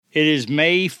It is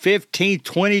May 15th,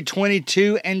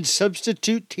 2022, and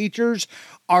substitute teachers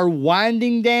are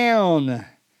winding down.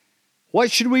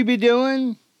 What should we be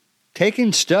doing?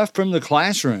 Taking stuff from the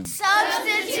classroom.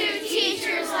 Substitute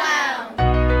Teachers Lounge.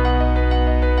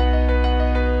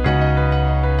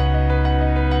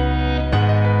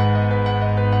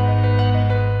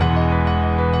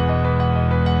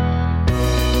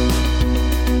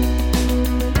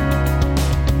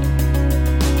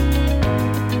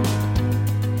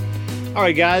 All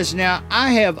right, guys. Now,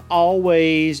 I have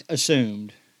always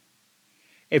assumed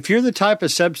if you're the type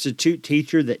of substitute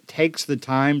teacher that takes the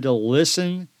time to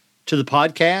listen to the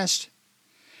podcast,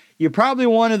 you're probably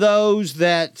one of those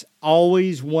that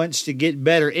always wants to get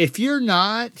better. If you're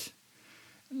not,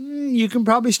 you can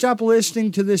probably stop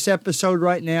listening to this episode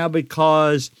right now,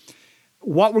 because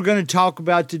what we're going to talk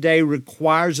about today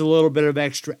requires a little bit of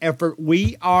extra effort.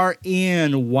 We are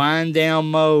in wind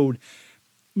down mode.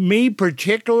 Me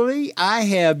particularly, I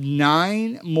have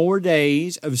 9 more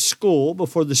days of school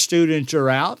before the students are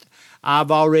out.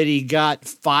 I've already got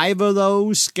 5 of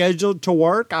those scheduled to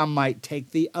work. I might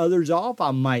take the others off.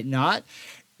 I might not.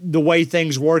 The way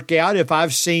things work out, if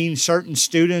I've seen certain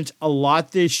students a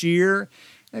lot this year,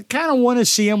 I kind of want to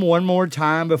see them one more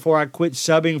time before I quit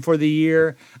subbing for the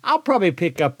year. I'll probably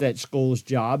pick up that school's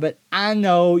job, but I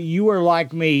know you are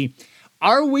like me.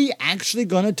 Are we actually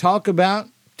going to talk about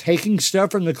taking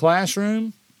stuff from the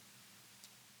classroom?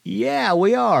 Yeah,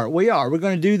 we are. We're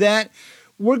going to do that.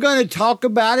 We're going to talk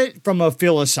about it from a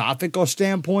philosophical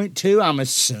standpoint, too. I'm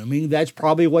assuming that's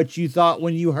probably what you thought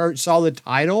when you saw the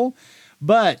title.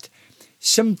 But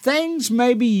some things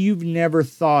maybe you've never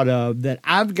thought of that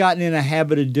I've gotten in a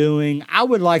habit of doing. I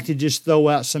would like to just throw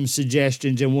out some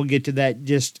suggestions, and we'll get to that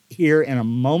just here in a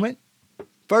moment.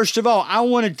 First of all, I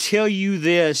want to tell you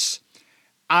this.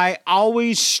 I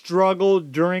always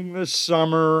struggled during the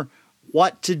summer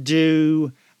what to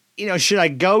do. Should I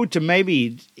go to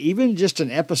maybe even just an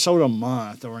episode a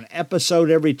month or an episode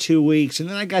every 2 weeks? And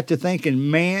then I got to thinking,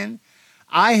 man,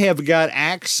 I have got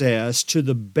access to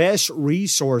the best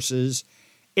resources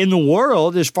in the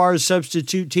world as far as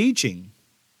substitute teaching.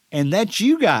 And that's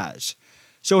you guys.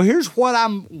 So here's what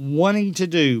I'm wanting to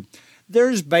do.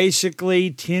 There's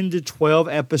basically 10 to 12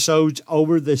 episodes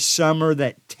over the summer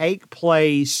that take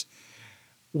place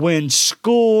when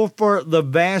school, for the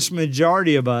vast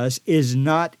majority of us, is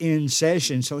not in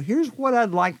session. So here's what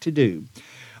I'd like to do.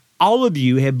 All of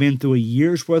you have been through a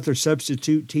year's worth of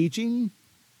substitute teaching,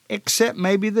 except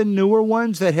maybe the newer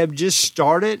ones that have just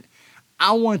started.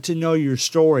 I want to know your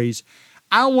stories.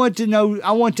 I want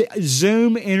to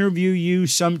Zoom interview you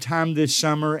sometime this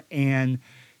summer and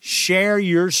share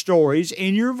your stories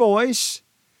in your voice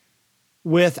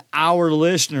with our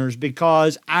listeners,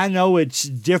 because I know it's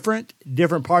different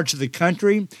parts of the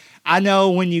country. I know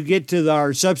when you get to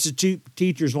our Substitute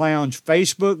Teachers Lounge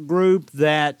Facebook group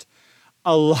that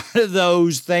a lot of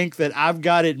those think that I've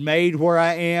got it made where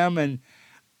I am, and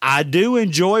I do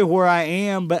enjoy where I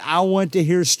am, but I want to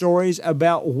hear stories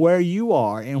about where you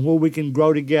are and where we can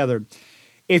grow together.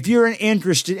 If you're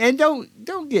interested, and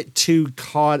don't get too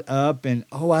caught up in,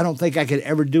 I don't think I could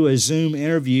ever do a Zoom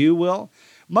interview. Well,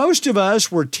 most of us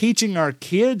were teaching our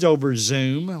kids over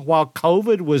Zoom while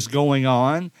COVID was going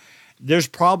on. There's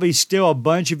probably still a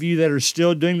bunch of you that are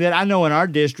still doing that. I know in our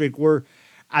district,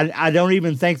 I don't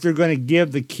even think they're going to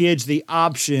give the kids the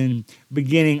option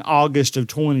beginning August of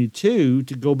 22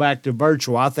 to go back to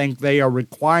virtual. I think they are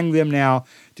requiring them now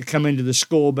to come into the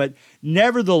school. But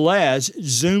nevertheless,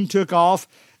 Zoom took off.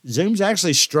 Zoom's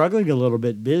actually struggling a little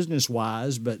bit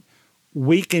business-wise, but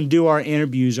we can do our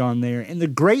interviews on there. And the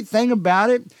great thing about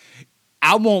it,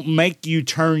 I won't make you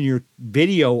turn your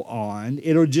video on.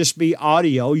 It'll just be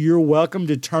audio. You're welcome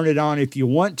to turn it on if you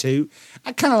want to.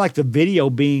 I kind of like the video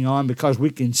being on because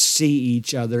we can see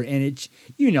each other, and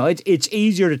it's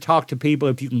easier to talk to people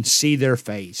if you can see their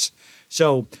face.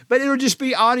 So, but it'll just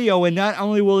be audio, and not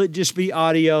only will it just be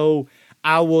audio,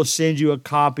 I will send you a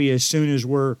copy as soon as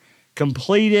we're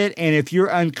completed. And if you're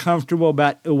uncomfortable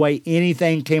about the way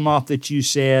anything came off that you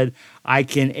said, I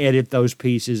can edit those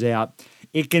pieces out.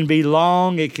 It can be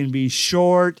long, it can be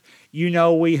short.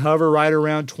 We hover right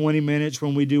around 20 minutes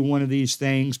when we do one of these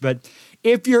things. But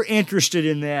if you're interested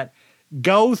in that,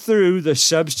 go through the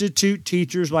Substitute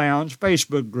Teachers Lounge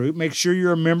Facebook group. Make sure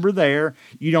you're a member there.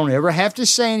 You don't ever have to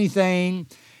say anything.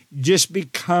 Just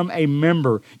become a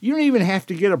member. You don't even have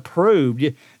to get approved.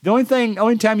 The only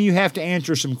time you have to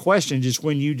answer some questions is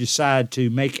when you decide to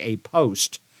make a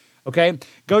post. Okay?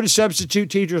 Go to Substitute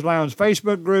Teachers Lounge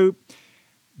Facebook group.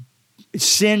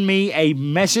 Send me a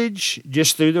message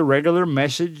just through the regular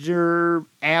messenger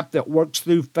app that works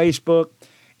through Facebook.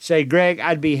 say, Greg,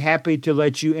 I'd be happy to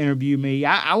let you interview me.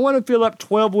 I want to fill up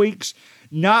 12 weeks,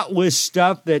 not with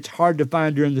stuff that's hard to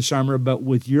find during the summer, but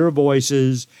with your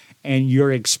voices and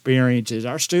your experiences.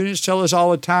 Our students tell us all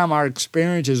the time our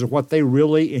experiences are what they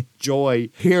really enjoy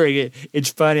hearing. It's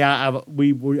funny,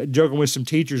 we were joking with some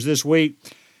teachers this week.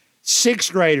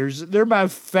 Sixth graders, they're my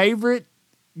favorite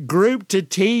group to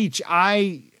teach.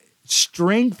 I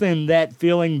strengthened that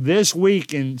feeling this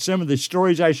week in some of the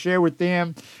stories I share with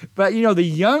them. But, the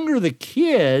younger the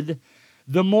kid,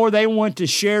 the more they want to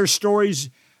share stories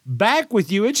back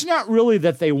with you. It's not really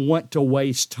that they want to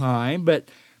waste time, but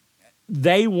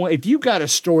if you've got a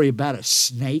story about a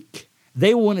snake,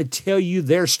 they want to tell you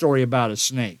their story about a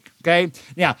snake. Okay?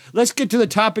 Now, let's get to the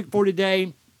topic for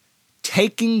today.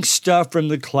 Taking stuff from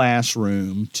the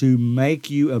classroom to make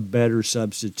you a better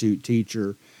substitute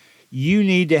teacher. You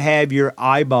need to have your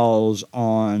eyeballs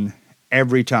on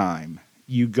every time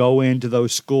you go into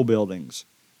those school buildings.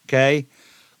 Okay?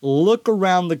 Look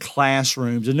around the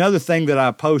classrooms. Another thing that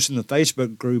I post in the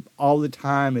Facebook group all the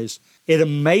time is it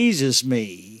amazes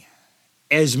me.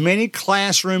 As many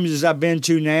classrooms as I've been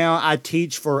to now, I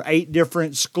teach for 8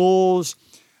 different schools,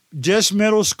 just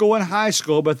middle school and high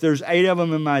school, but there's 8 of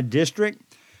them in my district.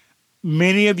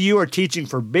 Many of you are teaching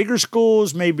for bigger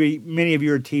schools. Maybe many of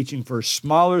you are teaching for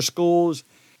smaller schools.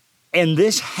 And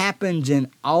this happens in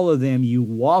all of them. You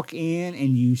walk in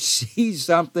and you see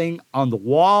something on the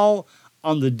wall,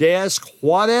 on the desk,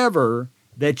 whatever,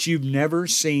 that you've never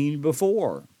seen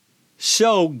before.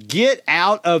 So get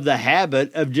out of the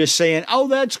habit of just saying, oh,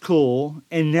 that's cool,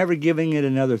 and never giving it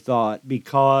another thought,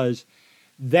 because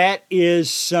that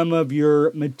is some of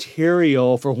your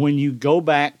material for when you go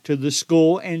back to the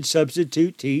school and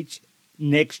substitute teach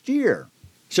next year.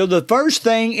 So the first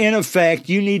thing, in effect,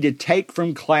 you need to take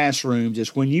from classrooms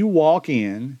is when you walk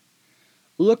in,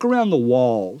 look around the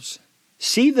walls,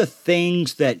 see the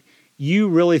things that you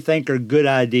really think are good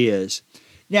ideas.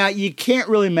 Now, you can't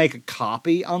really make a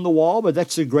copy on the wall, but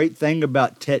that's the great thing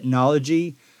about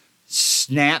technology.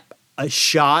 Snap a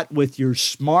shot with your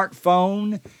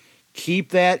smartphone.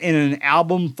 Keep that in an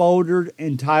album folder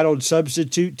entitled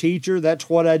Substitute Teacher. That's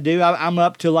what I do. I'm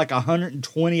up to like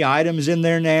 120 items in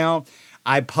there now.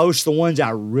 I post the ones I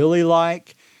really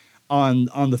like on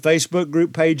the Facebook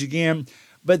group page again.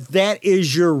 But that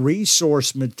is your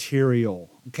resource material.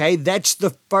 Okay, that's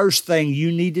the first thing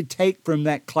you need to take from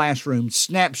that classroom,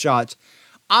 snapshots.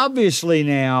 Obviously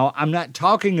now, I'm not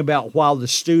talking about while the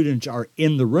students are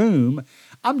in the room.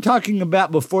 I'm talking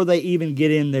about before they even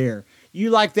get in there. You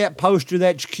like that poster,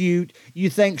 that's cute. You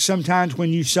think sometimes when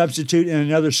you substitute in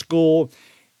another school,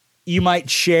 you might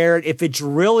share it. If it's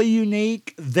really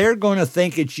unique, they're going to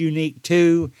think it's unique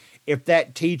too. If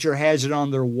that teacher has it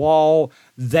on their wall,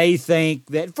 they think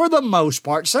that for the most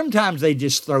part, sometimes they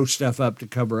just throw stuff up to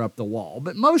cover up the wall.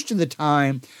 But most of the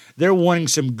time, they're wanting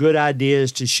some good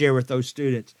ideas to share with those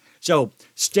students. So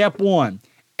step 1,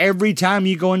 every time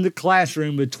you go into the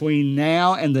classroom between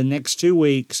now and the next 2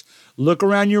 weeks, look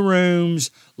around your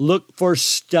rooms, look for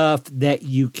stuff that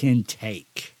you can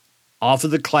take off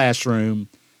of the classroom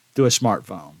through a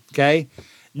smartphone. Okay?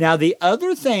 Now, the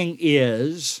other thing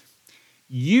is,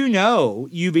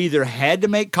 you've either had to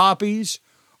make copies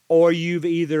or you've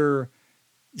either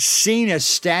seen a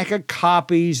stack of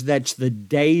copies that's the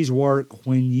day's work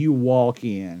when you walk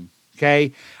in,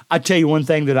 okay? I'll tell you one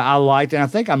thing that I liked, and I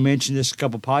think I mentioned this a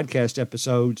couple podcast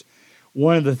episodes.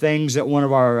 One of the things that one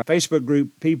of our Facebook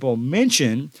group people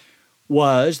mentioned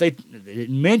was, they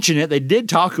didn't mention it, they did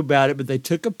talk about it, but they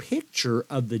took a picture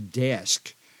of the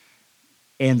desk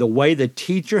and the way the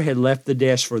teacher had left the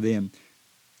desk for them.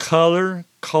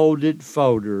 Color-coded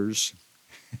folders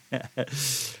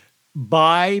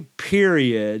by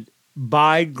period,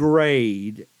 by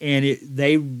grade, and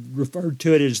they referred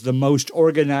to it as the most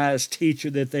organized teacher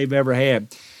that they've ever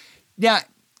had. Now,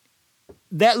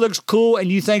 that looks cool,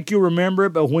 and you think you'll remember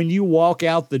it, but when you walk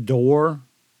out the door,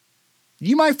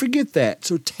 you might forget that.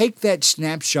 So take that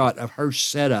snapshot of her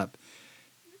setup.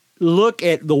 Look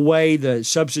at the way the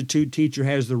substitute teacher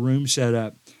has the room set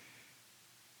up.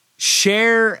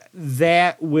 Share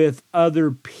that with other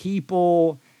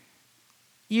people.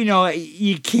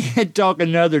 You can't talk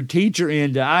another teacher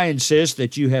into, I insist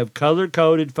that you have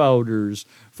color-coded folders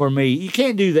for me. You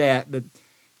can't do that, but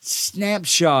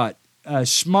snapshot,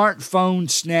 smartphone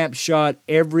snapshot,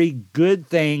 every good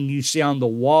thing you see on the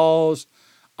walls,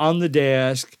 on the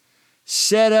desk,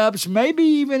 setups, maybe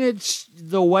even it's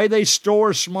the way they store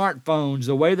smartphones,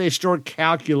 the way they store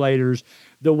calculators,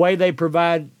 the way they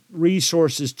provide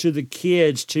resources to the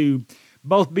kids to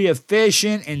both be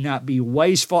efficient and not be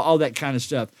wasteful, all that kind of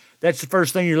stuff. That's the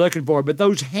first thing you're looking for. But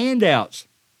those handouts,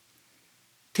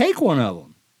 take one of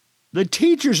them. The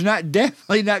teacher's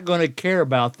definitely not going to care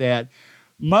about that.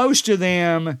 Most of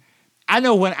them, I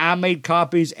know when I made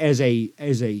copies as a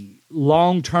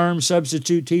long-term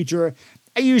substitute teacher,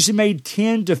 I usually made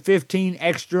 10 to 15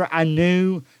 extra. I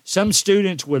knew some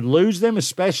students would lose them,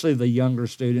 especially the younger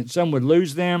students. Some would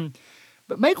lose them.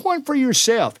 But make one for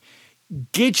yourself.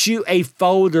 Get you a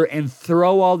folder and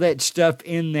throw all that stuff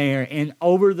in there. And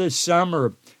over the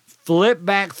summer, flip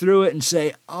back through it and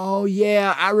say, oh,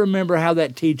 yeah, I remember how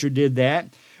that teacher did that.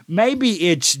 Maybe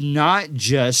it's not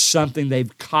just something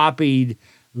they've copied,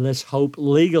 let's hope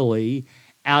legally,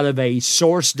 out of a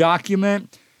source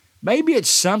document. Maybe it's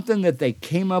something that they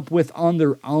came up with on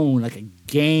their own, like a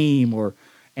game or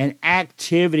an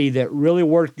activity that really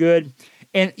worked good.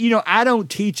 And, I don't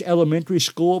teach elementary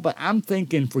school, but I'm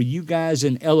thinking for you guys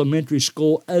in elementary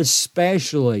school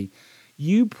especially,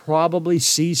 you probably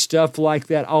see stuff like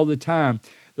that all the time.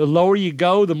 The lower you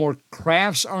go, the more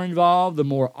crafts are involved, the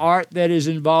more art that is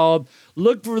involved.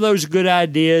 Look for those good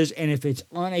ideas, and if it's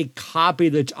on a copy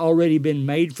that's already been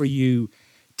made for you,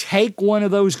 take one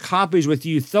of those copies with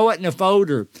you. Throw it in a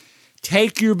folder.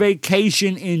 Take your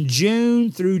vacation in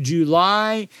June through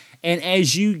July, and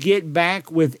as you get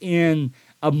back within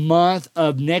a month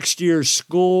of next year's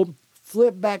school,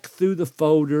 flip back through the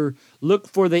folder, look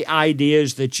for the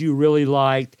ideas that you really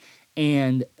liked,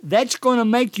 and that's going to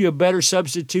make you a better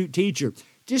substitute teacher.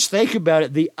 Just think about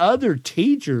it. The other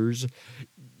teachers,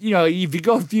 if you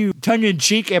go a few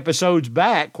tongue-in-cheek episodes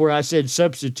back where I said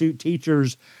substitute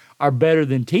teachers are better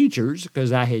than teachers,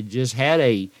 because I had just had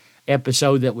a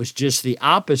episode that was just the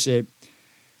opposite.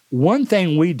 One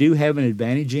thing we do have an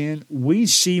advantage in, we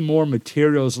see more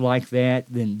materials like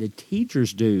that than the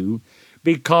teachers do,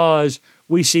 because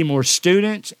we see more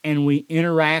students and we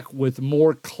interact with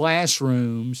more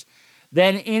classrooms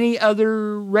than any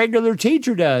other regular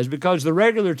teacher does, because the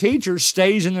regular teacher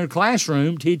stays in their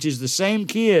classroom, teaches the same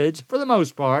kids, for the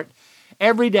most part,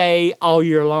 every day, all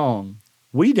year long.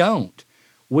 We don't.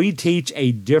 We teach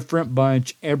a different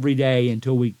bunch every day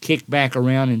until we kick back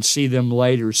around and see them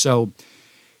later. So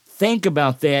think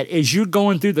about that. As you're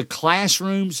going through the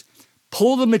classrooms,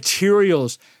 pull the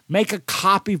materials, make a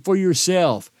copy for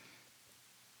yourself.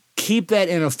 Keep that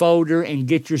in a folder and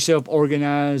get yourself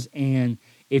organized. And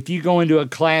if you go into a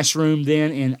classroom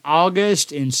then in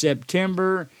August, in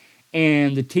September,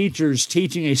 and the teacher's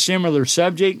teaching a similar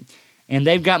subject, and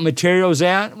they've got materials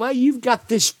out, well, you've got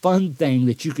this fun thing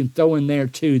that you can throw in there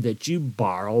too that you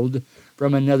borrowed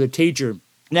from another teacher.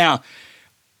 Now,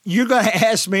 you're going to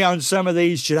ask me on some of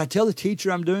these, should I tell the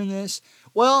teacher I'm doing this?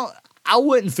 Well, I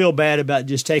wouldn't feel bad about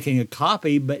just taking a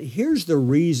copy, but here's the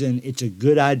reason it's a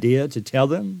good idea to tell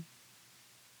them.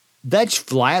 That's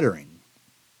flattering.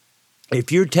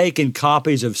 If you're taking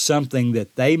copies of something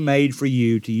that they made for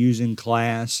you to use in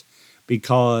class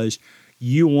because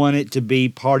you want it to be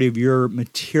part of your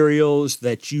materials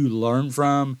that you learn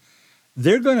from,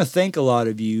 they're going to think a lot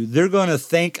of you. They're going to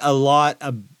think a lot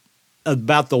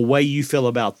about the way you feel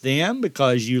about them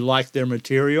because you like their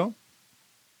material.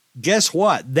 Guess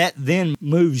what? That then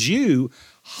moves you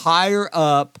higher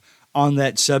up on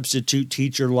that substitute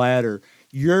teacher ladder.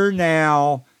 You're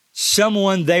now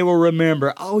someone they will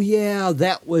remember. Oh, yeah,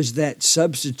 that was that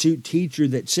substitute teacher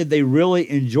that said they really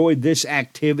enjoyed this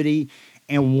activity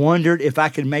and wondered if I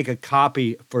could make a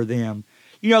copy for them.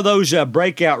 You know, those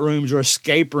breakout rooms or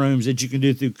escape rooms that you can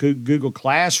do through Google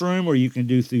Classroom, or you can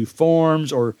do through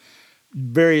Forms, or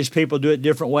various people do it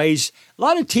different ways. A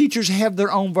lot of teachers have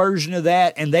their own version of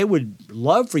that, and they would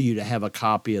love for you to have a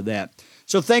copy of that.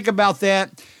 So think about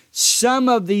that. Some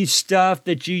of these stuff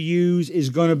that you use is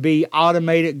going to be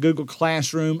automated Google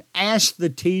Classroom. Ask the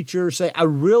teacher, say, I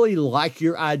really like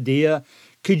your idea.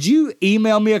 Could you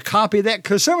email me a copy of that?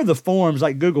 Because some of the forms,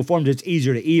 like Google Forms, it's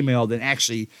easier to email than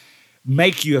actually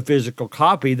make you a physical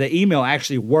copy. The email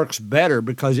actually works better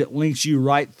because it links you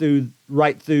right through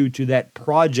to that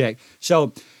project.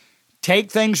 So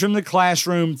take things from the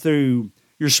classroom through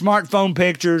your smartphone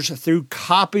pictures, through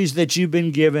copies that you've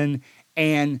been given,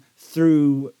 and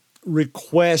through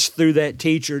requests through that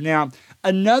teacher. Now,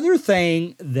 another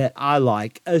thing that I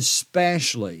like,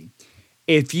 especially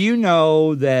if you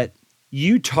know that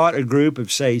you taught a group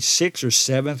of, say, 6th or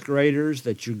 7th graders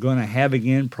that you're going to have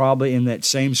again probably in that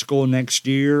same school next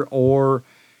year, or,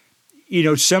 you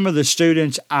know, some of the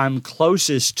students I'm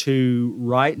closest to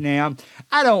right now,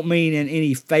 I don't mean in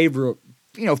any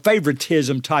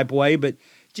favoritism type way, but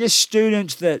just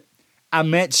students that I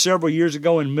met several years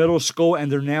ago in middle school and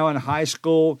they're now in high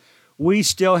school. We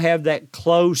still have that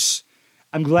close,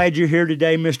 I'm glad you're here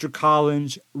today, Mr.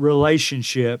 Collins,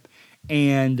 relationship.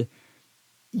 And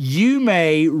you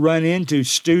may run into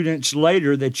students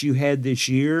later that you had this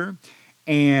year,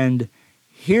 And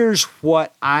here's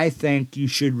what I think you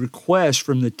should request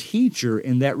from the teacher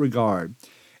in that regard.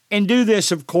 And do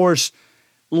this, of course,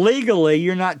 legally.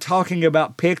 You're not talking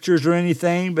about pictures or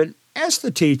anything, but ask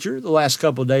the teacher the last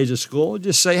couple of days of school,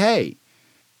 just say, hey,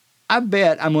 I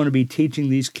bet I'm going to be teaching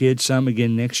these kids some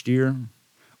again next year.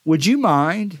 Would you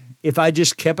mind if I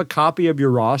just kept a copy of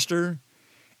your roster?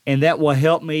 And that will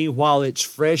help me while it's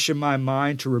fresh in my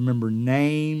mind to remember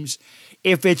names.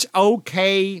 If it's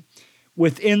okay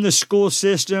within the school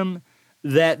system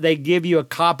that they give you a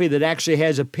copy that actually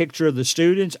has a picture of the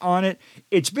students on it,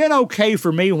 it's been okay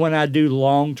for me when I do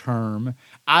long-term.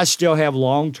 I still have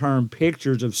long-term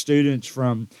pictures of students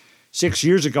from 6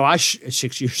 years ago,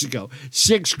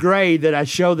 6th grade, that I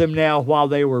show them now while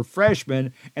they were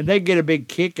freshmen, and they get a big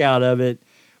kick out of it.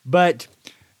 But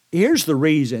here's the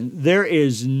reason. There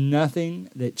is nothing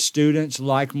that students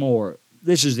like more,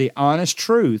 this is the honest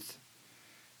truth,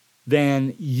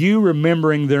 than you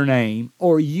remembering their name,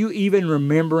 or you even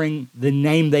remembering the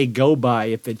name they go by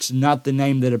if it's not the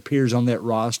name that appears on that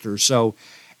roster. So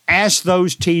ask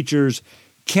those teachers,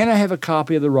 can I have a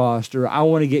copy of the roster? I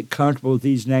want to get comfortable with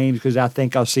these names because I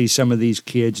think I'll see some of these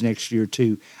kids next year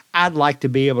too. I'd like to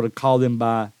be able to call them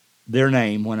by their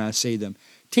name when I see them.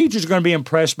 Teachers are going to be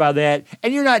impressed by that,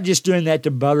 and you're not just doing that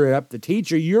to butter up the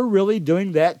teacher. You're really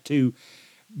doing that to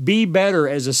be better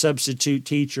as a substitute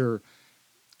teacher.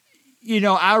 You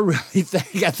know, I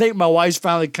think my wife's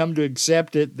finally come to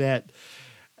accept it that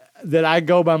I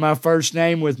go by my first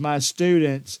name with my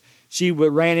students. She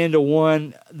ran into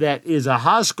one that is a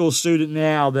high school student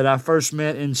now that I first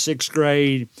met in 6th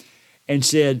grade and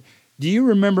said, do you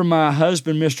remember my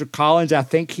husband, Mr. Collins? I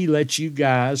think he lets you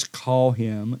guys call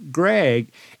him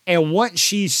Greg. And once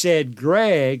she said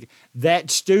Greg, that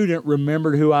student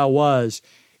remembered who I was.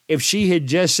 If she had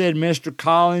just said Mr.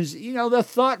 Collins, you know, the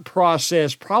thought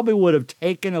process probably would have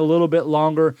taken a little bit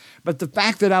longer. But the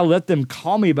fact that I let them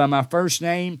call me by my first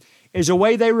name is a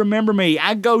way they remember me.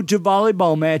 I go to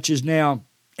volleyball matches now,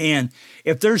 and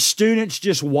if there's students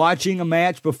just watching a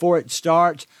match before it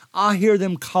starts, I'll hear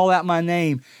them call out my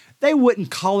name. They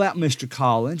wouldn't call out Mr.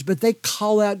 Collins, but they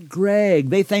call out Greg.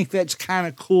 They think that's kind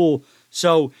of cool.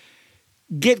 So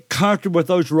get comfortable with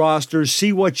those rosters.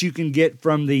 See what you can get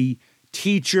from the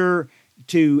teacher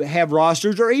to have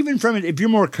rosters, or even from it, if you're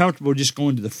more comfortable just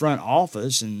going to the front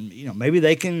office and, you know, maybe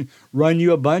they can run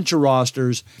you a bunch of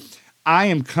rosters. I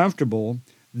am comfortable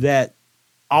that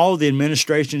all the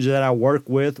administrations that I work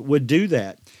with would do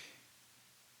that.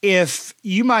 If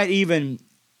you might even,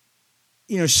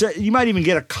 you might even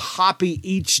get a copy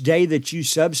each day that you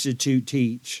substitute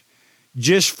teach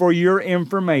just for your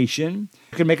information.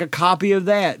 You can make a copy of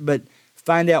that, but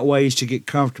find out ways to get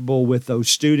comfortable with those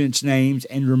students' names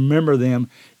and remember them.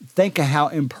 Think of how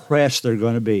impressed they're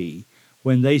going to be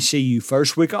when they see you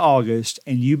first week of August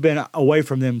and you've been away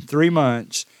from them 3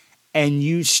 months and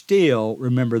you still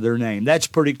remember their name. That's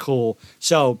pretty cool.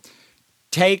 So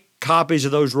take copies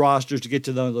of those rosters to get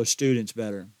to know those students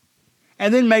better.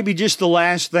 And then maybe just the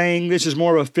last thing, this is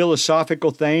more of a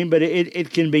philosophical thing, but it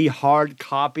can be hard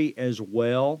copy as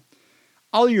well.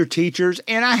 All your teachers,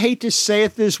 and I hate to say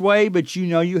it this way, but you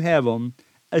know you have them,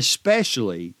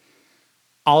 especially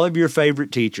all of your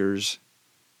favorite teachers,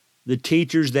 the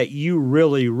teachers that you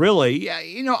really,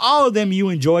 all of them you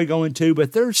enjoy going to,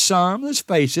 but there's some, let's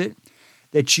face it,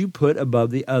 that you put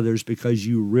above the others because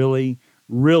you really,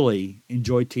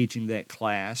 enjoy teaching that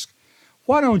class.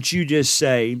 Why don't you just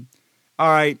say, all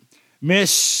right,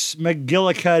 Miss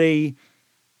McGillicuddy,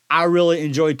 I really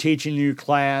enjoy teaching your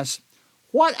class.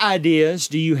 What ideas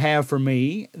do you have for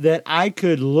me that I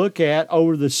could look at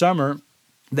over the summer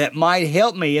that might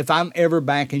help me if I'm ever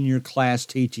back in your class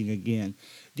teaching again?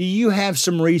 Do you have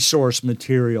some resource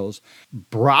materials?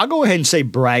 I'll go ahead and say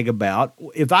brag about.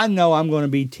 If I know I'm going to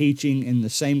be teaching in the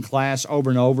same class over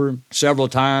and over several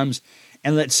times,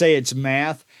 and let's say it's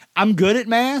math, I'm good at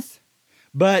math,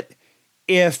 but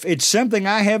if it's something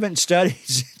I haven't studied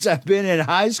since I've been in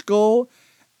high school,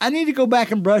 I need to go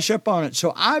back and brush up on it.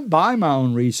 So I buy my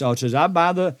own resources. I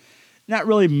buy not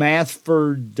really Math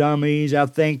for Dummies. I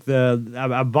think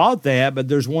I bought that, but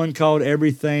there's one called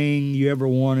Everything You Ever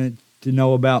Wanted to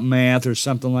Know About Math or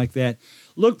something like that.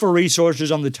 Look for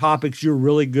resources on the topics you're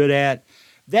really good at.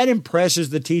 That impresses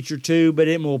the teacher too, but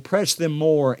it will impress them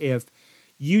more if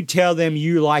you tell them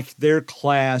you like their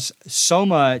class so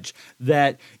much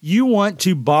that you want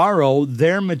to borrow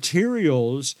their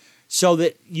materials so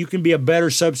that you can be a better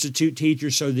substitute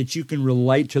teacher, so that you can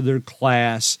relate to their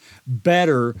class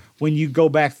better when you go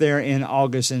back there in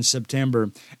August and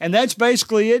September. And that's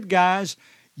basically it, guys.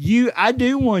 I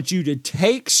do want you to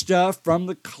take stuff from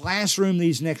the classroom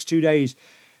these next 2 days.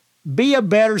 Be a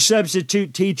better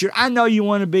substitute teacher. I know you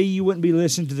want to be. You wouldn't be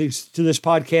listening to this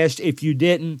podcast if you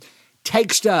didn't.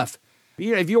 Take stuff.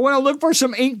 If you want to look for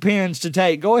some ink pens to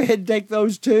take, go ahead and take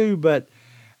those too. But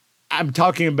I'm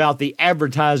talking about the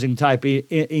advertising type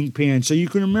ink pen, so you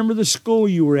can remember the school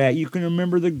you were at. You can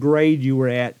remember the grade you were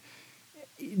at.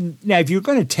 Now, if you're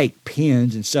going to take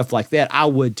pens and stuff like that, I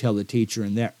would tell the teacher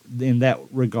in that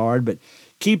regard. But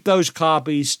keep those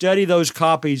copies. Study those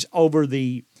copies over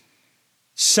the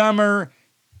summer.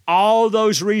 All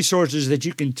those resources that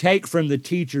you can take from the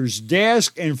teacher's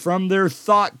desk and from their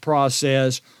thought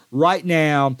process right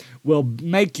now will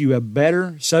make you a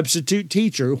better substitute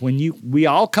teacher when we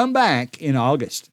all come back in August.